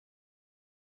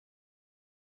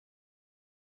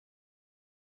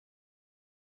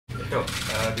Datuk,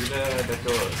 bila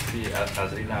Datuk Sri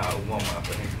Azalina umum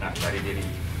nak lari diri,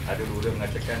 ada dua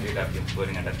mengatakan dia dah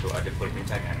jumpa dengan Datuk, ada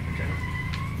perbincangan macam mana?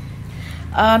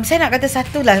 Saya nak kata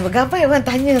satu lah, bergapai orang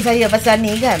tanya saya pasal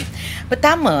ni kan.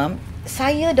 Pertama,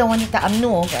 saya dan wanita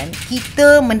UMNO kan,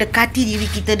 kita mendekati diri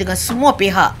kita dengan semua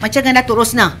pihak. Macam dengan Datuk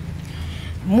Rosnah.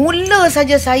 Mula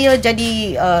saja saya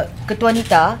jadi ketua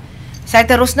wanita, saya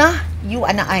kata, Rosnah, you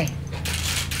anak I.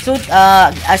 So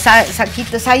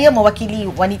saya mewakili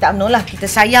wanita UMNO lah. Kita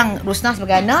sayang Rosnah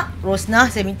sebagai anak. Rosnah,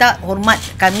 saya minta hormat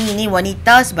kami ini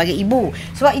wanita sebagai ibu.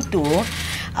 Sebab itu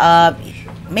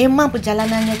memang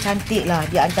perjalanannya cantik lah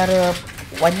di antara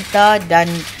wanita dan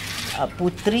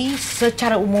puteri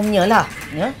secara umumnya lah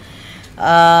ya.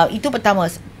 Itu pertama.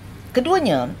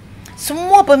 Keduanya,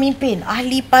 semua pemimpin,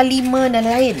 ahli parlimen dan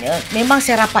lain ya, memang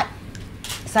saya rapat.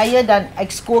 Saya dan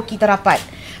Exco kita rapat.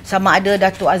 Sama ada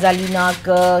Datuk Azalina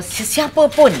ke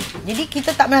sesiapa pun. Jadi kita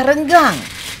tak pernah renggang.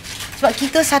 Sebab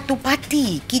kita satu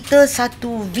parti, kita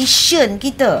satu vision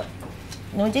kita.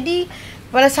 Jadi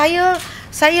pada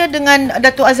saya dengan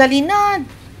Datuk Azalina,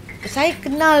 saya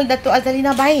kenal Datuk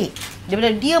Azalina baik.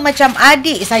 Dia macam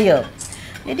adik saya.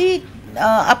 Jadi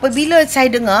apabila saya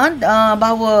dengar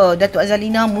bahawa Datuk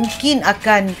Azalina mungkin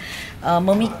akan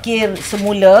memikir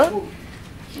semula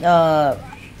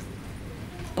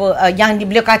yang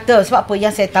beliau kata, sebab apa yang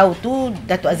saya tahu tu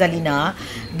Datuk Azalina,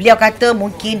 beliau kata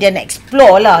mungkin dia nak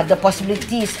explore lah the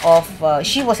possibilities of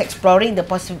she was exploring the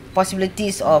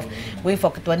possibilities of going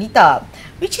for ketua wanita,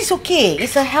 which is okay.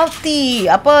 It's a healthy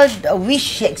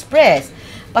wish she expressed.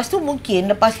 Lepas tu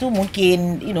mungkin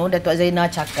you know, Datuk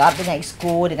Azalina cakap dengan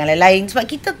Exco, dengan lain-lain, sebab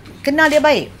kita kenal dia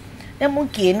baik. Dan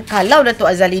mungkin kalau Datuk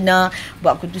Azalina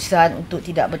buat keputusan untuk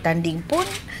tidak bertanding pun,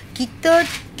 kita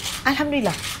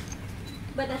alhamdulillah.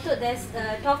 But Datuk, there's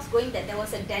talks going that there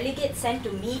was a delegate sent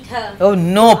to meet her. Oh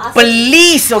no,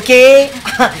 please, okay?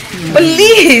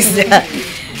 Please.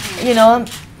 You know,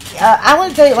 I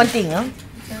want to tell you one thing.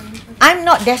 I'm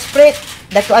not desperate.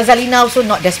 Datuk Azalina also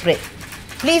not desperate.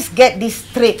 Please get this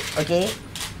straight, okay?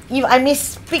 If I may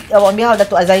speak on behalf of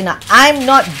Datuk Azalina, I'm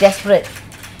not desperate.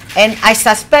 And I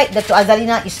suspect Datuk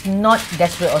Azalina is not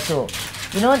desperate also.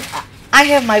 You know, I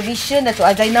have my vision, Datuk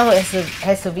Azalina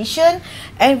has a vision,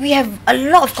 and we have a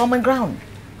lot of common ground.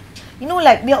 You know,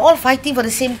 like we are all fighting for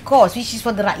the same cause, which is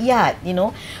for the rakyat, you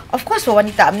know. Of course for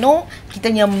wanita UMNO, kita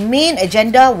punya main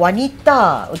agenda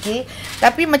wanita, okay.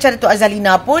 Tapi macam Datuk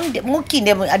Azalina pun, mungkin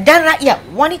dia dan rakyat,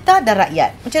 wanita dan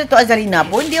rakyat. Macam Datuk Azalina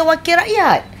pun, dia wakil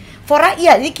rakyat. For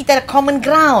rakyat, jadi kita ada common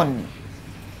ground.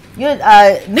 You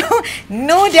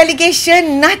no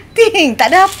delegation, nothing,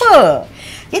 tak ada apa.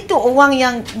 Itu orang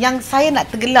yang saya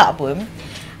nak tergelak pun.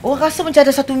 Orang rasa macam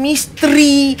ada satu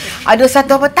misteri, ada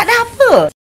satu apa, tak ada apa.